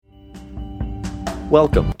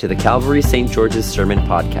Welcome to the Calvary St. George's Sermon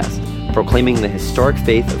Podcast, proclaiming the historic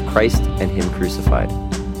faith of Christ and Him crucified.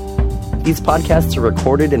 These podcasts are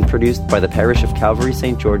recorded and produced by the parish of Calvary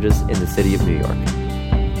St. George's in the city of New York.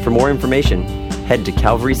 For more information, head to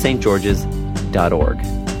calvarystgeorges.org.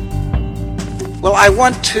 Well, I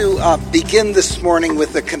want to begin this morning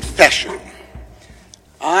with a confession.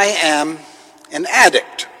 I am an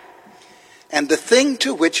addict, and the thing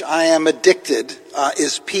to which I am addicted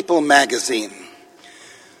is People magazine.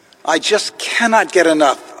 I just cannot get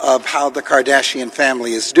enough of how the Kardashian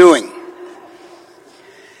family is doing.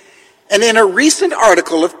 And in a recent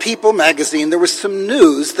article of People magazine, there was some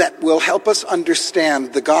news that will help us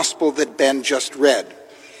understand the gospel that Ben just read.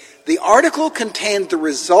 The article contained the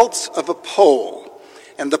results of a poll,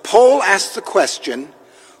 and the poll asked the question,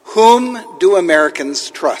 whom do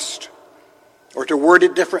Americans trust? Or to word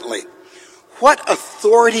it differently, what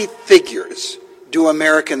authority figures do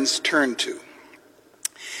Americans turn to?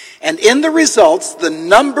 And in the results, the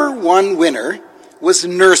number one winner was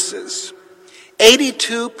nurses.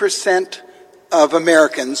 82% of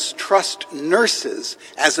Americans trust nurses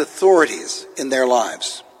as authorities in their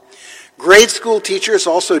lives. Grade school teachers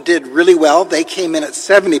also did really well. They came in at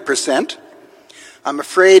 70%. I'm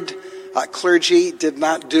afraid clergy did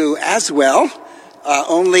not do as well.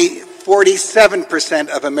 Only 47%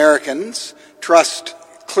 of Americans trust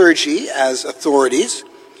clergy as authorities.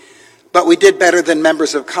 But we did better than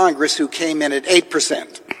members of Congress who came in at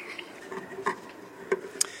 8%.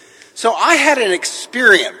 So I had an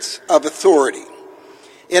experience of authority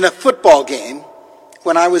in a football game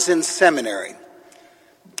when I was in seminary.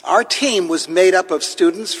 Our team was made up of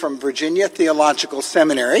students from Virginia Theological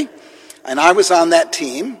Seminary, and I was on that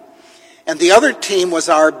team. And the other team was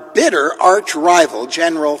our bitter arch rival,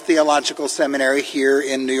 General Theological Seminary here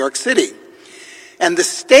in New York City. And the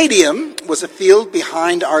stadium was a field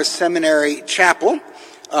behind our seminary chapel.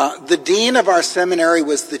 The dean of our seminary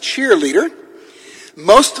was the cheerleader.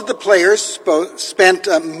 Most of the players spent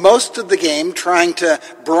most of the game trying to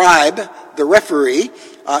bribe the referee,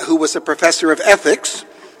 who was a professor of ethics.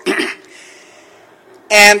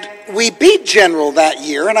 And we beat General that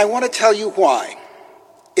year, and I want to tell you why.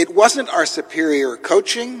 It wasn't our superior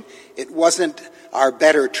coaching. It wasn't our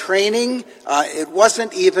better training. It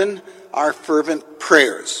wasn't even our fervent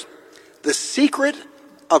prayers. The secret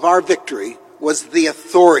of our victory was the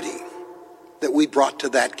authority that we brought to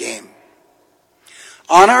that game.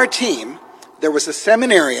 On our team, there was a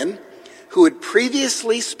seminarian who had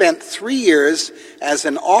previously spent 3 years as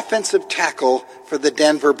an offensive tackle for the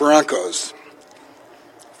Denver Broncos,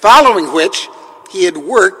 following which he had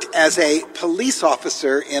worked as a police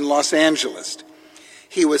officer in Los Angeles.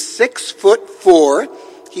 He was 6'4".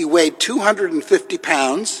 He weighed 250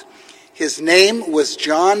 pounds. His name was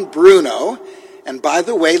John Bruno, and by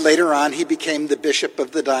the way, later on he became the bishop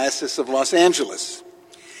of the Diocese of Los Angeles.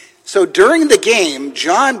 So during the game,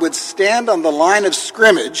 John would stand on the line of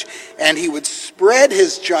scrimmage, and he would spread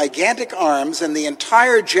his gigantic arms, and the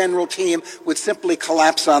entire general team would simply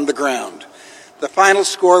collapse on the ground. The final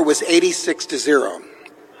score was 86-0.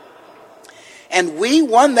 And we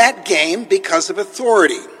won that game because of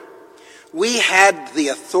authority. We had the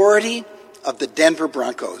authority of the Denver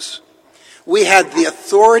Broncos. We had the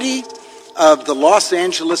authority of the Los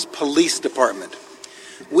Angeles Police Department.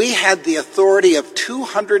 We had the authority of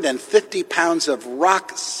 250 pounds of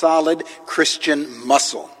rock-solid Christian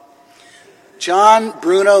muscle. John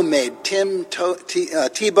Bruno made Tim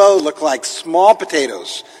Tebow look like small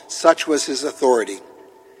potatoes. Such was his authority.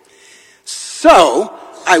 So,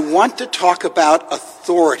 I want to talk about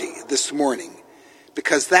authority this morning,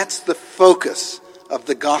 because that's the focus of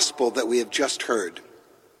the gospel that we have just heard.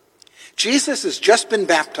 Jesus has just been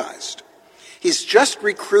baptized. He's just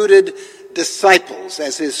recruited disciples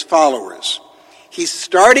as his followers. He's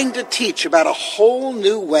starting to teach about a whole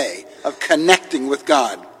new way of connecting with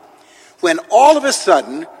God. When all of a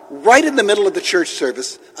sudden, right in the middle of the church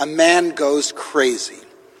service, a man goes crazy.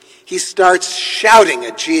 He starts shouting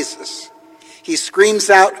at Jesus. He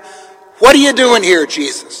screams out, "What are you doing here,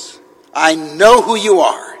 Jesus? I know who you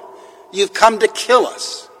are. You've come to kill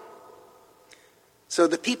us." So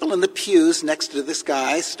the people in the pews next to this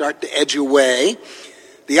guy start to edge away.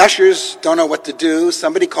 The ushers don't know what to do.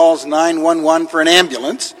 Somebody calls 911 for an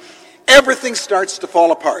ambulance. Everything starts to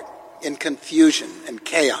fall apart in confusion and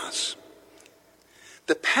chaos.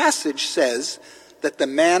 The passage says that the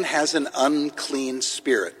man has an unclean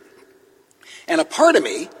spirit. And a part of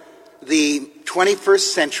me, the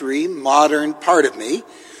 21st century modern part of me,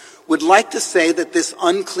 would like to say that this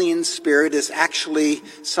unclean spirit is actually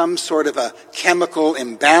some sort of a chemical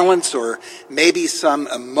imbalance or maybe some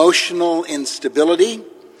emotional instability.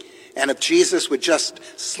 And if Jesus would just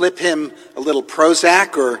slip him a little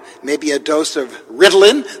Prozac or maybe a dose of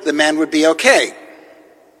Ritalin, the man would be okay.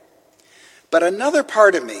 But another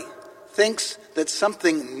part of me thinks that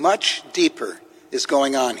something much deeper is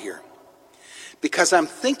going on here. Because I'm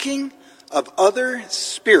thinking of other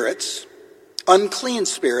spirits, unclean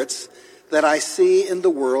spirits, that I see in the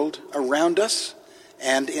world around us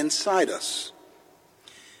and inside us.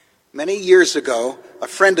 Many years ago, a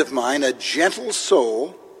friend of mine, a gentle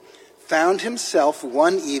soul, found himself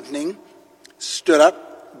one evening stood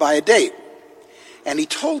up by a date. And he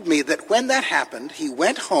told me that when that happened, he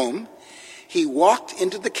went home, he walked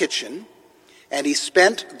into the kitchen, and he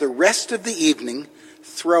spent the rest of the evening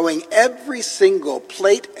throwing every single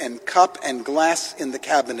plate and cup and glass in the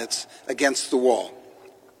cabinets against the wall.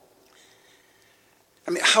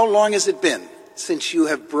 I mean, how long has it been since you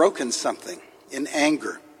have broken something in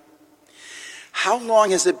anger? How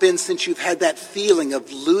long has it been since you've had that feeling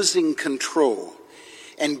of losing control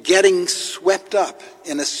and getting swept up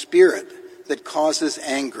in a spirit that causes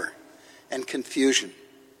anger and confusion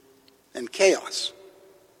and chaos?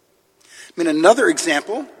 I mean, another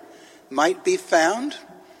example might be found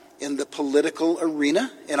in the political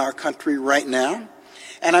arena in our country right now.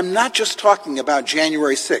 And I'm not just talking about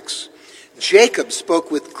January 6th. Jacob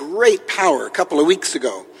spoke with great power a couple of weeks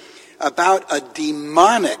ago about a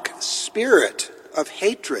demonic spirit of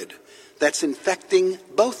hatred that's infecting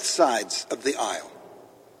both sides of the aisle.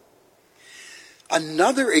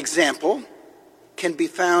 Another example can be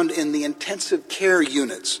found in the intensive care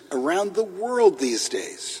units around the world these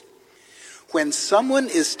days. When someone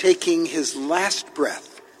is taking his last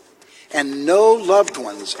breath and no loved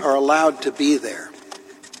ones are allowed to be there,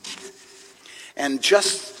 and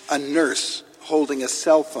just a nurse holding a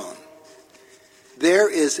cell phone,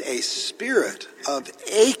 there is a spirit of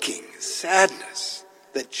aching sadness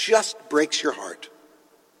that just breaks your heart.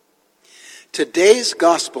 Today's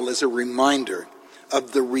gospel is a reminder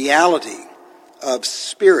of the reality of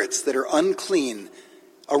spirits that are unclean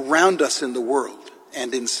around us in the world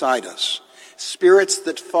and inside us. Spirits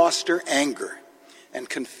that foster anger and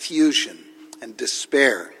confusion and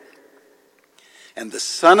despair. And the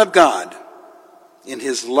Son of God, in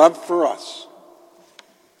his love for us,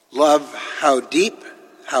 love how deep,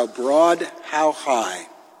 how broad, how high,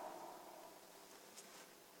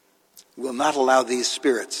 will not allow these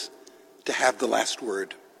spirits to have the last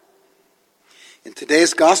word. In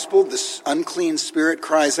today's gospel, this unclean spirit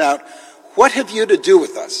cries out, "What have you to do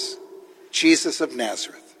with us, Jesus of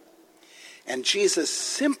Nazareth?" And Jesus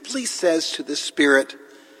simply says to the spirit,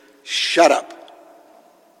 "Shut up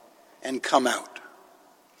and come out."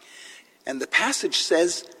 And the passage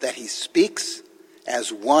says that he speaks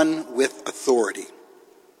as one with authority.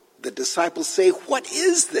 The disciples say, "What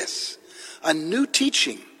is this? A new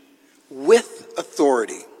teaching with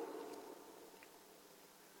authority."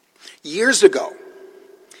 Years ago,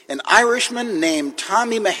 an Irishman named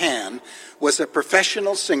Tommy Mahan was a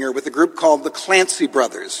professional singer with a group called the Clancy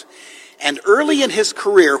Brothers. And early in his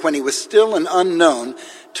career, when he was still an unknown,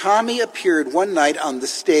 Tommy appeared one night on the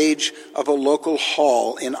stage of a local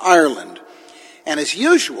hall in Ireland. And as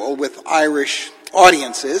usual with Irish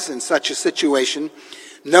audiences in such a situation,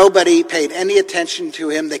 nobody paid any attention to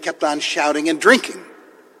him. They kept on shouting and drinking.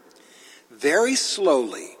 Very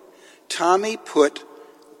slowly, Tommy put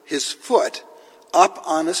his foot up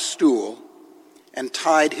on a stool and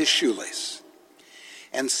tied his shoelace.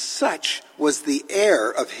 And such was the air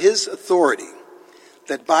of his authority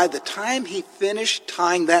that by the time he finished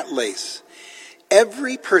tying that lace,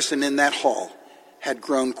 every person in that hall had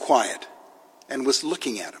grown quiet and was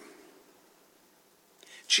looking at him.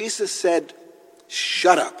 Jesus said,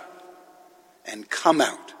 "Shut up and come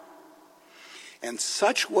out." And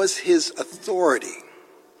such was his authority,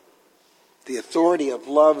 the authority of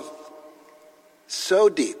love so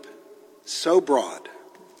deep, so broad,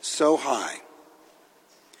 so high,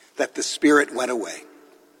 that the spirit went away.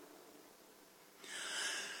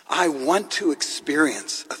 I want to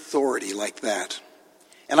experience authority like that.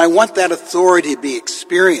 And I want that authority to be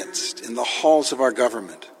experienced in the halls of our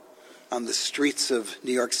government, on the streets of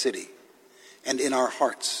New York City, and in our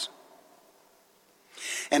hearts.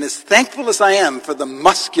 And as thankful as I am for the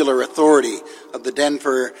muscular authority of the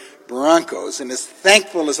Denver Broncos, and as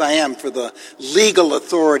thankful as I am for the legal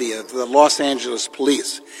authority of the Los Angeles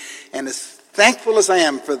Police, and as thankful as I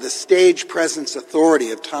am for the stage presence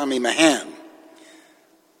authority of Tommy Mahan,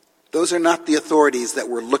 those are not the authorities that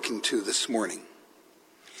we're looking to this morning.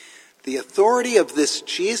 The authority of this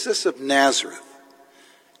Jesus of Nazareth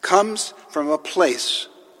comes from a place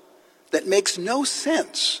that makes no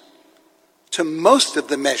sense to most of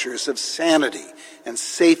the measures of sanity and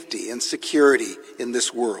safety and security in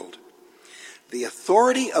this world. The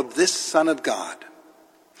authority of this Son of God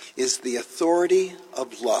is the authority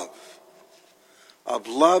of love. Of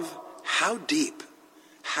love, how deep,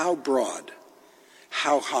 how broad,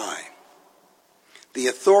 how high. The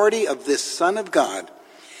authority of this Son of God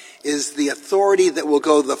is the authority that will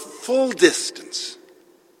go the full distance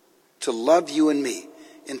to love you and me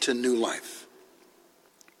into new life.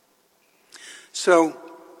 So,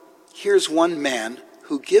 here's one man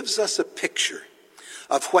who gives us a picture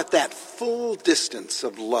of what that full distance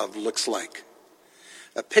of love looks like.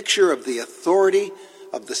 A picture of the authority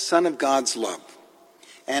of the Son of God's love.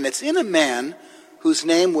 And it's in a man whose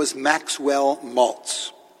name was Maxwell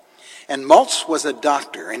Maltz. And Maltz was a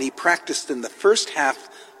doctor, and he practiced in the first half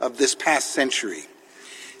of this past century.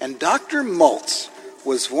 And Dr. Maltz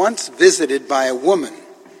was once visited by a woman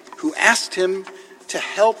who asked him to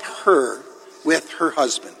help her with her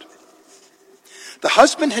husband. The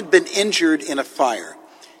husband had been injured in a fire.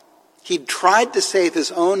 He'd tried to save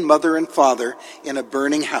his own mother and father in a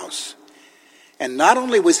burning house. And not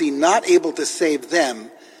only was he not able to save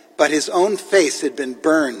them, but his own face had been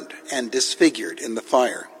burned and disfigured in the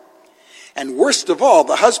fire. And worst of all,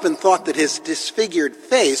 the husband thought that his disfigured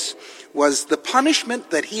face was the punishment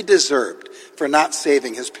that he deserved for not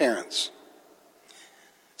saving his parents.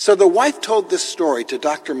 So the wife told this story to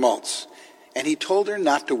Dr. Maltz, and he told her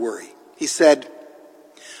not to worry. He said,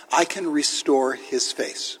 "I can restore his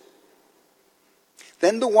face."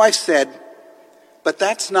 Then the wife said, "But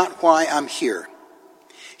that's not why I'm here.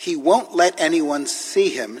 He won't let anyone see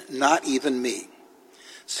him, not even me.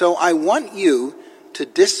 So I want you to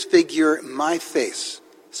disfigure my face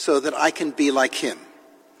so that I can be like him.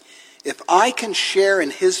 If I can share in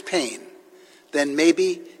his pain, then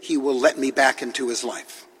maybe he will let me back into his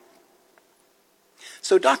life."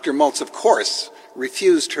 So Dr. Maltz, of course,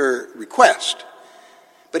 refused her request.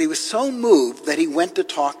 But he was so moved that he went to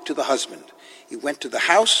talk to the husband. He went to the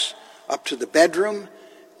house, up to the bedroom,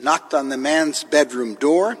 knocked on the man's bedroom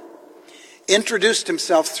door, introduced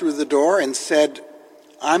himself through the door and said,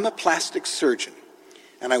 "I'm a plastic surgeon,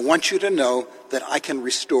 and I want you to know that I can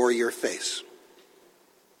restore your face."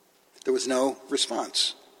 There was no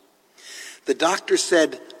response. The doctor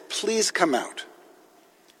said, "Please come out."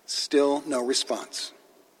 Still no response.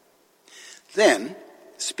 Then,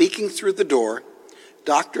 speaking through the door,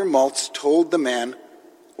 Dr. Maltz told the man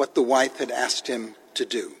what the wife had asked him to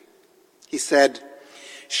do. He said,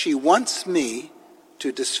 "She wants me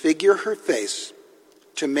to disfigure her face,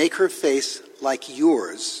 to make her face like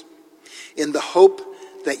yours, in the hope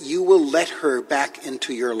that you will let her back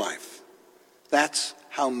into your life. That's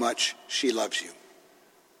how much she loves you."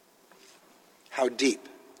 How deep,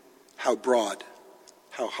 how broad,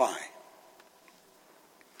 how high.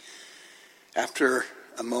 After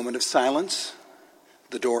a moment of silence,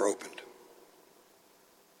 the door opened.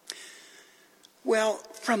 Well,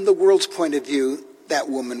 from the world's point of view, that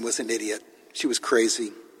woman was an idiot. She was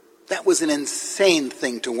crazy. That was an insane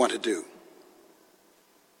thing to want to do.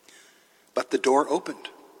 But the door opened.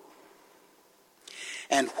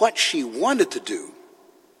 And what she wanted to do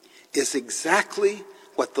is exactly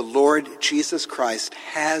what the Lord Jesus Christ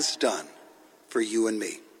has done for you and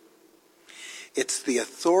me. It's the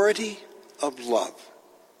authority of love.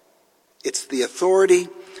 It's the authority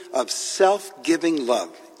of self-giving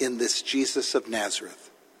love in this Jesus of Nazareth.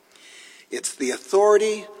 It's the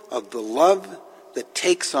authority of the love that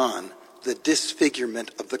takes on the disfigurement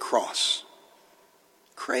of the cross.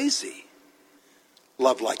 Crazy.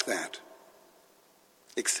 Love like that.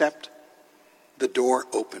 Except the door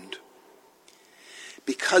opened.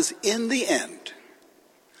 Because in the end,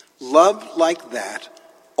 love like that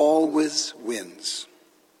always wins.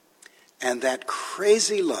 And that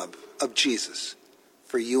crazy love of Jesus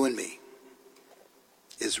for you and me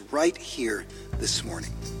is right here this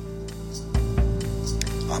morning.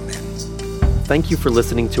 Amen. Thank you for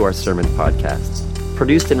listening to our sermon podcast,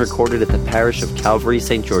 produced and recorded at the parish of Calvary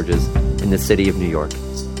St. George's in the city of New York.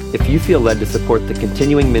 If you feel led to support the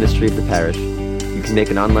continuing ministry of the parish, you can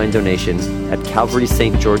make an online donation at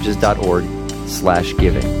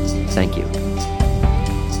calvarystgeorges.org/giving. Thank you.